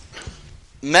this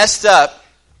messed up,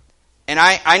 and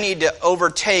I need to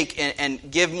overtake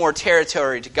and give more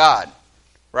territory to God,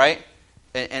 right?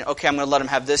 And okay, I'm going to let him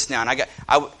have this now.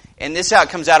 And this is how it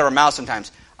comes out of our mouth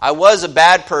sometimes. I was a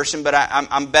bad person, but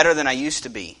I'm better than I used to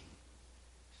be.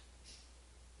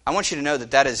 I want you to know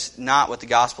that is not what the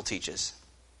gospel teaches.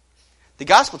 The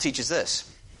gospel teaches this.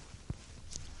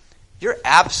 You're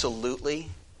absolutely,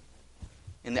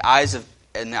 in the eyes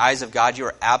of God, you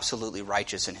are absolutely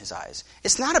righteous in His eyes.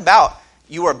 It's not about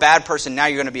you are a bad person, now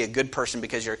you're going to be a good person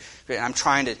because I'm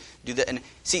trying to do that. And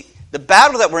see, the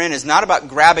battle that we're in is not about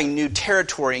grabbing new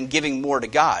territory and giving more to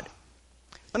God.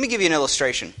 Let me give you an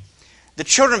illustration. The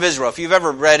children of Israel, if you've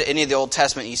ever read any of the Old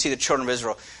Testament, you see the children of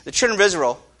Israel. The children of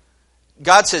Israel,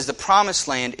 God says the promised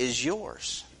land is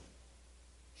yours.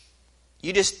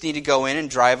 You just need to go in and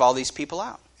drive all these people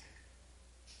out.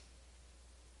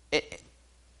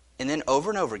 And then over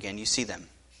and over again, you see them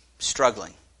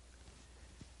struggling.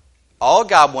 All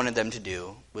God wanted them to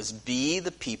do was be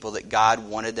the people that God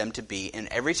wanted them to be, and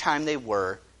every time they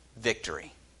were,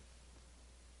 victory.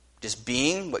 Just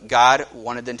being what God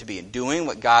wanted them to be and doing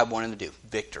what God wanted them to do.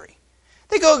 Victory.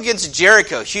 They go against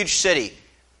Jericho, huge city.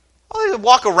 Oh, they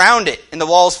walk around it and the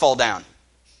walls fall down.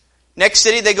 Next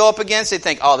city they go up against, they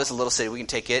think, oh, this is a little city, we can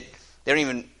take it. They don't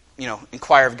even,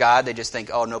 inquire of God. They just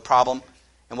think, oh, no problem.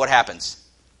 And what happens?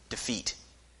 Defeat.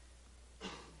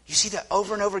 You see that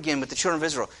over and over again with the children of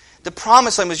Israel. The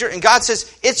promised land was yours. And God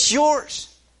says, it's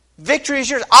yours. Victory is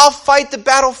yours. I'll fight the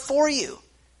battle for you.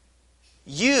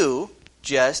 You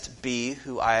just be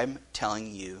who I'm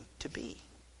telling you to be.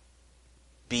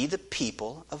 Be the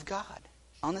people of God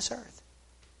on this earth.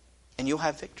 And you'll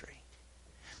have victory.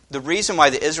 The reason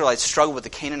why the Israelites struggled with the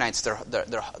Canaanites,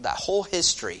 that whole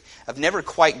history of never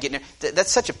quite getting it,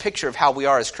 that's such a picture of how we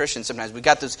are as Christians sometimes. We've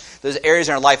got those areas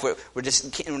in our life where we're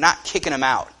not kicking them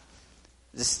out.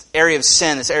 This area of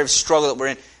sin, this area of struggle that we're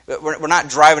in. We're not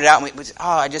driving it out and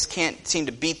I just can't seem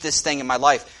to beat this thing in my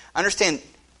life. Understand,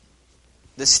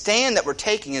 the stand that we're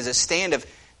taking is a stand of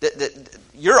that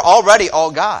you're already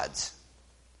all God's.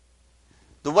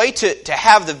 The way to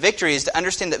have the victory is to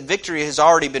understand that victory has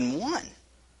already been won.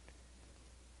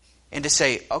 And to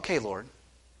say, okay, Lord,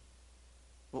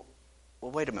 well,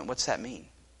 wait a minute, what's that mean?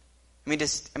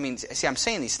 See, I'm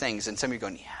saying these things, and some of you are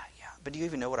going, yeah, but do you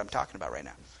even know what I'm talking about right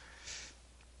now?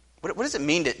 What does it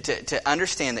mean to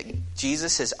understand that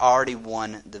Jesus has already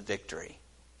won the victory?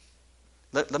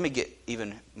 Let me get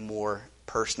even more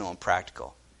personal and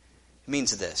practical. It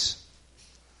means this.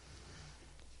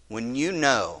 When you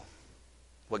know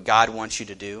what God wants you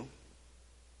to do,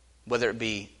 whether it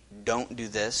be don't do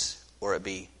this, or it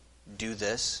be do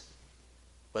this,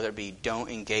 whether it be don't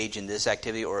engage in this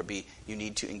activity, or it be you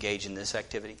need to engage in this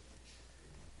activity,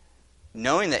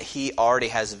 knowing that He already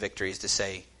has the victory is to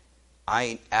say,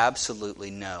 I absolutely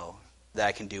know that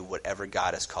I can do whatever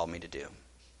God has called me to do.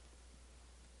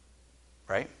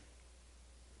 Right?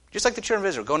 Just like the children of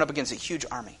Israel going up against a huge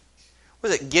army.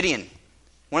 What was it? Gideon.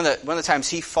 One of the times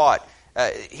he fought,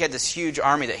 he had this huge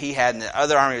army that he had, and the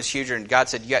other army was huger, and God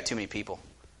said, you got too many people.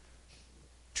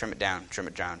 Trim it down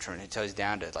until he's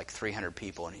down to like 300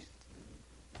 people, and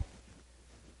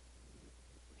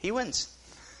he wins.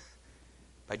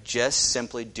 By just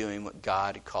simply doing what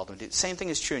God called him to do. Same thing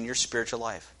is true in your spiritual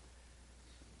life.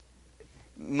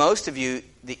 Most of you,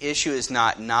 the issue is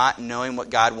not knowing what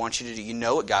God wants you to do. You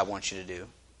know what God wants you to do.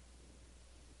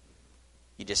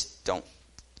 You just don't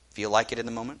feel like it in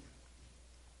the moment.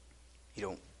 You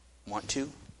don't want to.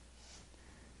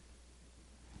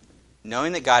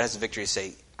 Knowing that God has the victory to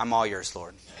say, I'm all yours,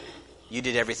 Lord. You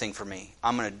did everything for me.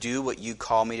 I'm going to do what you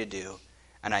call me to do.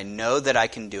 And I know that I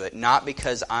can do it. Not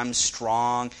because I'm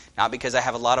strong. Not because I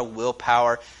have a lot of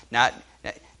willpower. None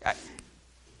of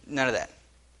that.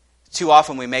 Too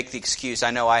often we make the excuse,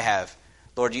 I know I have,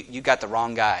 Lord, you got the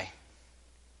wrong guy.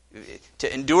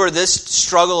 To endure this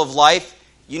struggle of life,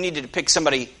 you needed to pick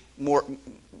somebody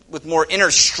with more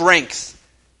inner strength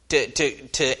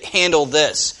to handle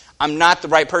this. I'm not the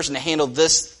right person to handle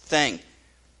this thing.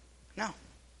 No.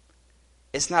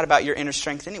 It's not about your inner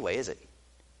strength anyway, is it?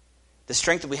 The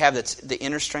strength that we have, that's the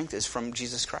inner strength, is from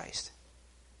Jesus Christ.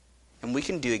 And we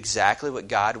can do exactly what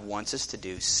God wants us to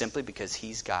do simply because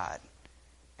He's God.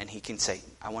 And He can say,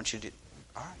 I want you to do,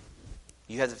 all right,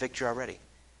 you have the victory already.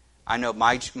 I know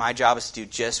my job is to do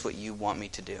just what you want me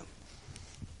to do.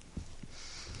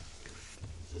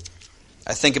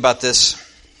 I think about this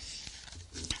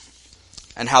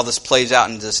and how this plays out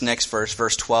in this next verse,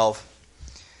 verse 12.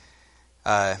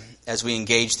 As we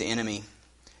engage the enemy,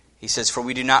 he says, for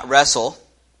we do not wrestle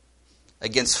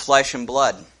against flesh and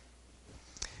blood.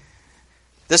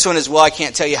 This one as well, I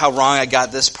can't tell you how wrong I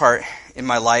got this part in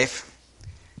my life.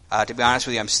 To be honest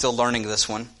with you, I'm still learning this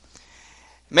one.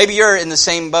 Maybe you're in the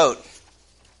same boat.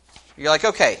 You're like,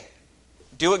 okay,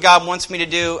 do what God wants me to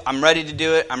do. I'm ready to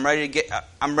do it. I'm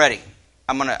ready.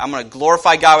 I'm gonna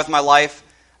glorify God with my life.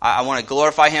 I want to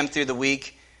glorify Him through the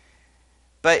week.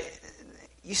 But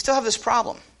you still have this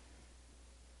problem.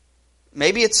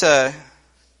 Maybe it's a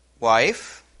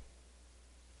wife,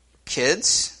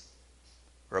 kids,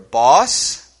 or a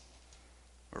boss,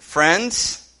 or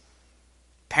friends,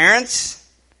 parents.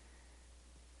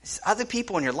 It's other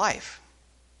people in your life.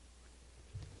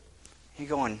 You're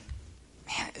going,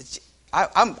 man,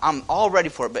 I'm all ready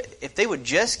for it. But if they would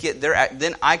just get there,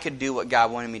 then I could do what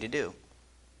God wanted me to do.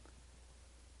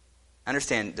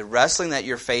 Understand, the wrestling that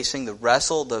you're facing, the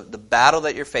battle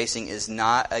that you're facing is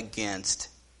not against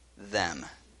them.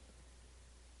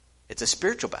 It's a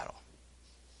spiritual battle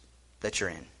that you're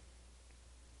in.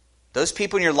 Those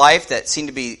people in your life that seem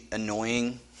to be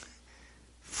annoying,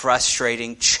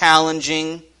 frustrating,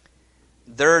 challenging,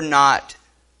 they're not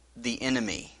the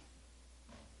enemy.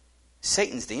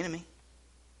 Satan's the enemy.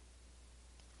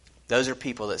 Those are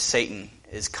people that Satan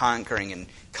is conquering and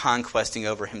conquesting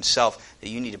over himself that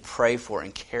you need to pray for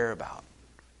and care about.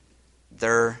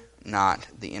 They're not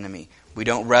the enemy. We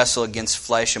don't wrestle against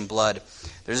flesh and blood.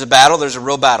 There's a battle, there's a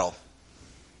real battle.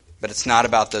 But it's not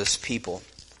about those people.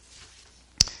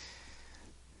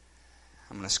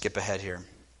 I'm going to skip ahead here.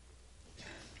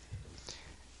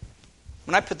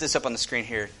 When I put this up on the screen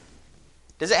here,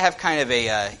 does it have kind of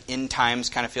a end times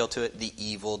kind of feel to it? The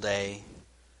evil day.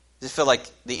 Does it feel like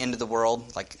the end of the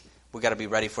world? Like we got to be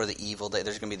ready for the evil day.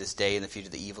 There's going to be this day in the future,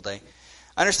 the evil day.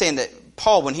 Understand that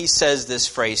Paul, when he says this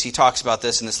phrase, he talks about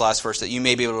this in this last verse, that you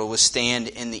may be able to withstand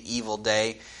in the evil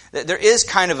day. There is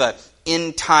kind of a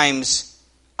end times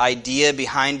idea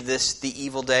behind this, the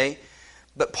evil day.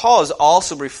 But Paul is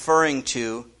also referring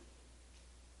to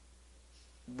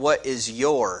what is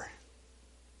your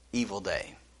evil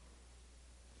day.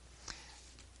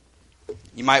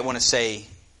 You might want to say,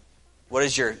 what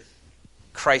is your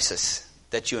crisis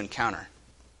that you encounter?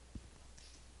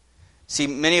 See,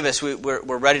 many of us,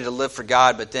 we're ready to live for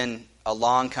God, but then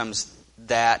along comes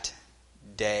that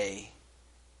day,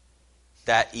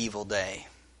 that evil day,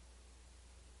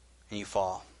 and you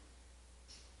fall.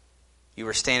 You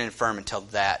were standing firm until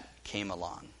that came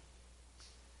along.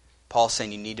 Paul's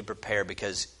saying you need to prepare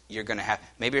because you're going to have,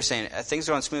 maybe you're saying, things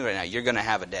are going smooth right now, you're going to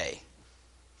have a day.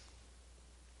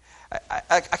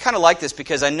 I kind of like this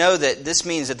because I know that this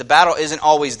means that the battle isn't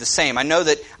always the same. I know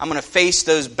that I'm going to face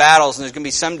those battles, and there's going to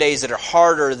be some days that are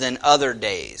harder than other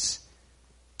days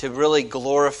to really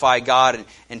glorify God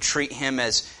and treat Him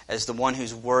as the one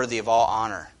who's worthy of all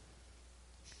honor.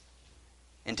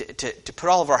 And to put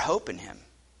all of our hope in Him.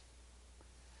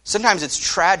 Sometimes it's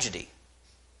tragedy.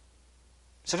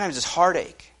 Sometimes it's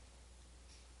heartache.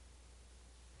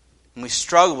 And we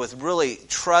struggle with really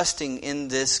trusting in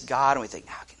this God, and we think,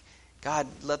 how can God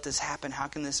let this happen? How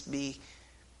can this be?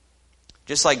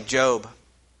 Just like Job,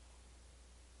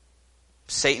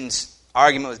 Satan's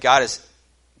argument with God is,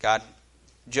 God,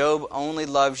 Job only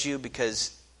loves you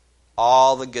because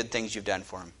all the good things you've done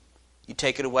for him. You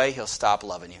take it away, he'll stop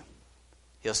loving you.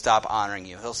 He'll stop honoring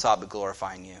you. He'll stop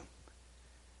glorifying you.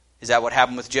 Is that what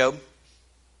happened with Job?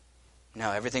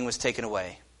 No, everything was taken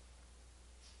away.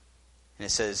 And it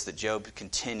says that Job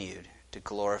continued to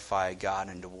glorify God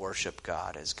and to worship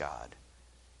God as God.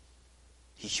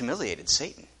 He humiliated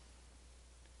Satan.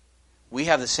 We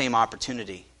have the same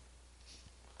opportunity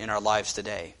in our lives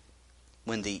today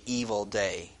when the evil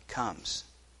day comes.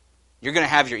 You're going to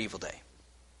have your evil day.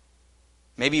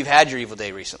 Maybe you've had your evil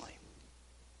day recently.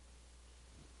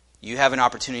 You have an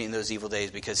opportunity in those evil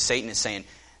days because Satan is saying,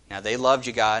 now they loved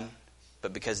you, God,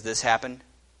 but because this happened,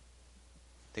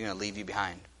 they're going to leave you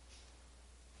behind.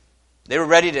 They were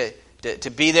ready to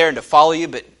be there and to follow you,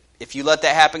 but if you let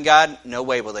that happen, God, no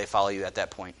way will they follow you at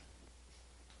that point.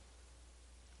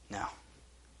 No.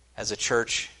 As a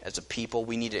church, as a people,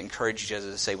 we need to encourage each other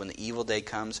to say, when the evil day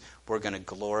comes, we're going to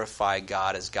glorify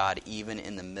God as God even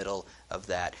in the middle of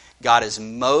that. God is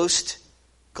most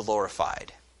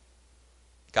glorified.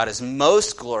 God is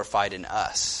most glorified in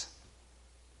us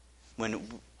when,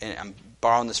 and I'm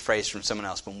borrowing this phrase from someone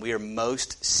else, when we are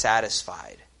most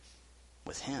satisfied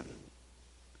with Him.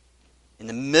 In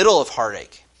the middle of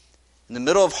heartache, in the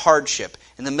middle of hardship,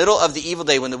 in the middle of the evil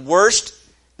day, when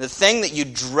the thing that you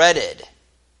dreaded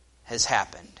has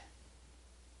happened.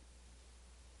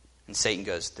 And Satan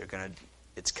goes,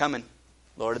 it's coming.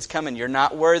 Lord, it's coming. You're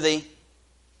not worthy.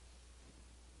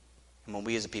 And when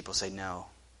we as a people say, no,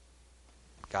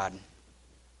 God,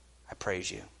 I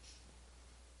praise you.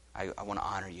 I want to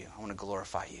honor you. I want to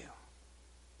glorify you.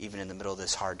 Even in the middle of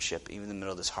this hardship, even in the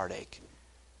middle of this heartache,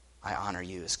 I honor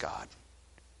you as God.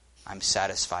 I'm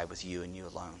satisfied with you and you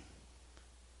alone.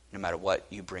 No matter what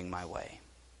you bring my way,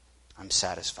 I'm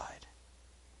satisfied.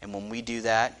 And when we do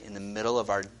that in the middle of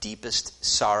our deepest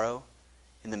sorrow,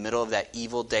 in the middle of that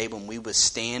evil day, when we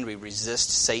withstand, we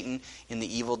resist Satan in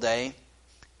the evil day,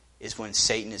 is when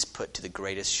Satan is put to the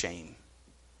greatest shame.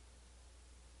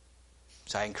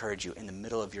 So I encourage you, in the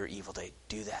middle of your evil day,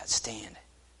 do that. Stand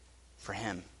for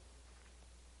Him.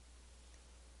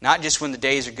 Not just when the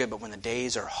days are good, but when the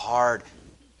days are hard,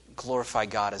 glorify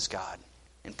God as God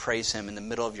and praise Him in the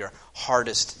middle of your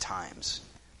hardest times.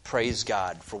 Praise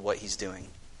God for what He's doing.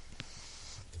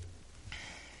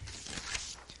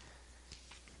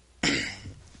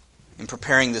 In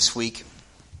preparing this week,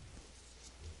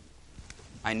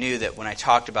 I knew that when I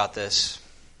talked about this,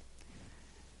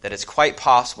 that it's quite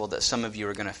possible that some of you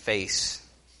are going to face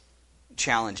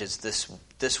challenges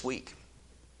this week.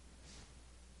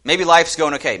 Maybe life's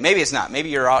going okay. Maybe it's not. Maybe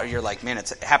you're like, man,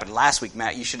 it happened last week,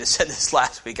 Matt. You should have said this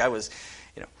last week.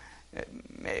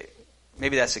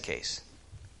 Maybe that's the case.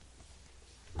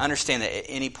 Understand that at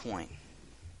any point,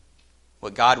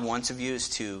 what God wants of you is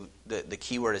the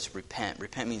key word is repent.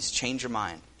 Repent means change your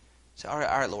mind. Say, all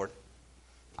right, Lord.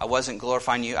 I wasn't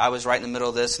glorifying you. I was right in the middle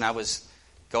of this, and I was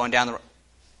going down the road.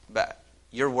 But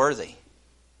you're worthy.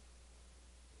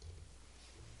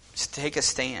 Just take a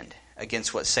stand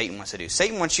against what Satan wants to do.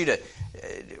 Satan wants you to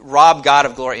rob God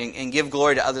of glory and give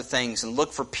glory to other things and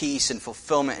look for peace and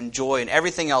fulfillment and joy and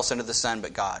everything else under the sun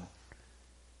but God.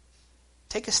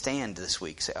 Take a stand this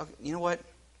week. Say, okay, you know what?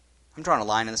 I'm drawing a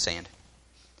line in the sand.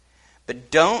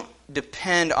 But don't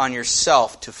depend on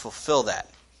yourself to fulfill that.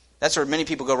 That's where many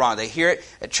people go wrong. They hear it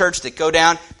at church, they go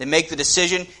down, they make the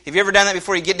decision. Have you ever done that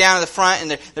before? You get down to the front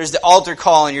and there's the altar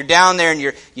call and you're down there and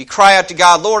you cry out to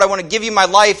God, Lord, I want to give you my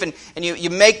life, and you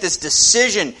make this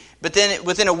decision, but then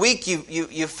within a week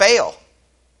you fail.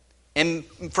 And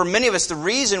for many of us, the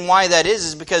reason why that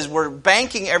is because we're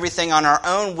banking everything on our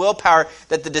own willpower,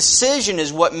 that the decision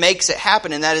is what makes it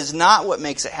happen, and that is not what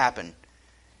makes it happen.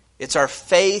 It's our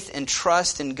faith and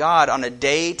trust in God on a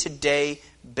day-to-day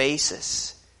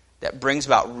basis that brings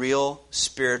about real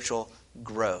spiritual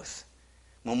growth.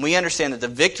 When we understand that the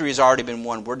victory has already been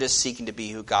won, we're just seeking to be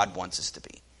who God wants us to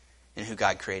be and who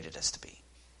God created us to be.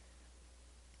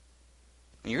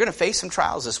 And you're going to face some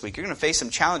trials this week. You're going to face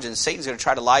some challenges. And Satan's going to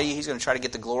try to lie to you. He's going to try to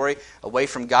get the glory away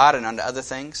from God and onto other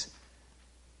things.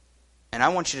 And I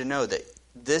want you to know that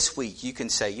this week you can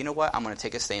say, you know what? I'm going to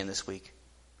take a stand this week.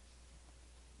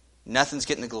 Nothing's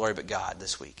getting the glory but God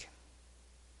this week.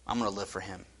 I'm going to live for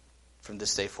Him from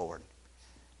this day forward.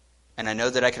 And I know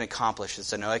that I can accomplish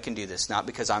this. I know I can do this. Not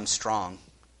because I'm strong,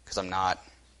 because I'm not.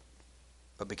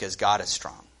 But because God is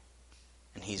strong.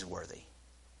 And He's worthy.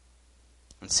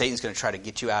 And Satan's going to try to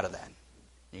get you out of that. And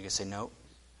you're going to say, no,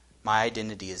 my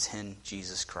identity is in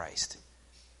Jesus Christ.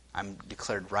 I'm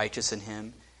declared righteous in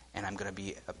Him, and I'm going to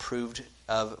be approved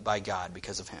of by God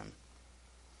because of Him.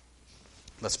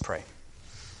 Let's pray.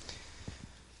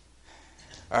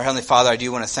 Our Heavenly Father, I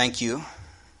do want to thank You.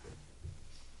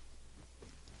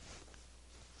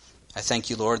 I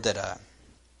thank You, Lord, that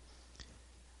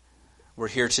we're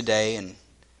here today and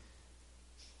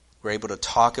we're able to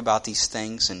talk about these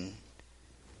things and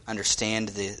understand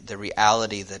the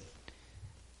reality that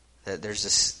there's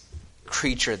this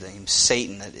creature named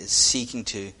Satan that is seeking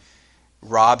to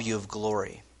rob You of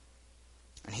glory.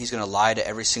 And he's going to lie to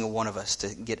every single one of us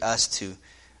to get us to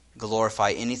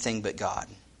glorify anything but God.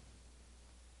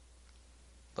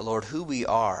 But Lord, who we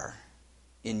are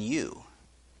in You,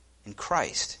 in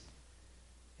Christ,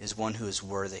 is one who is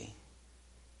worthy.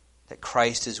 That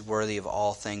Christ is worthy of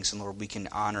all things, and Lord, we can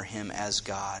honor Him as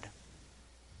God.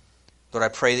 Lord, I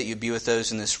pray that You be with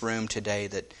those in this room today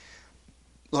that,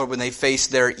 Lord, when they face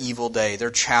their evil day, their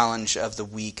challenge of the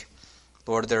week,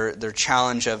 Lord, their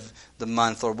challenge of the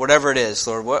month, Lord, whatever it is,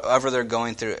 Lord, whatever they're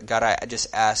going through, God, I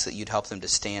just ask that You'd help them to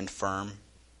stand firm.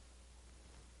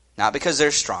 Not because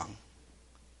they're strong,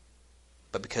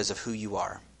 but because of who You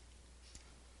are.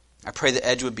 I pray that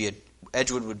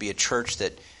Edgewood would be a church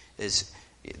that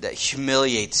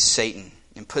humiliates Satan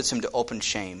and puts him to open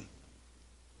shame.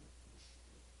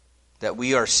 That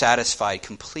we are satisfied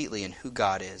completely in who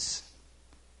God is.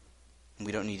 And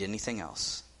we don't need anything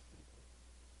else.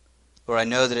 Lord, I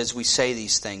know that as we say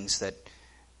these things that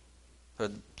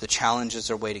Lord, the challenges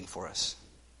are waiting for us.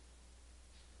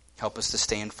 Help us to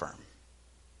stand firm.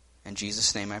 In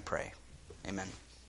Jesus' name I pray. Amen.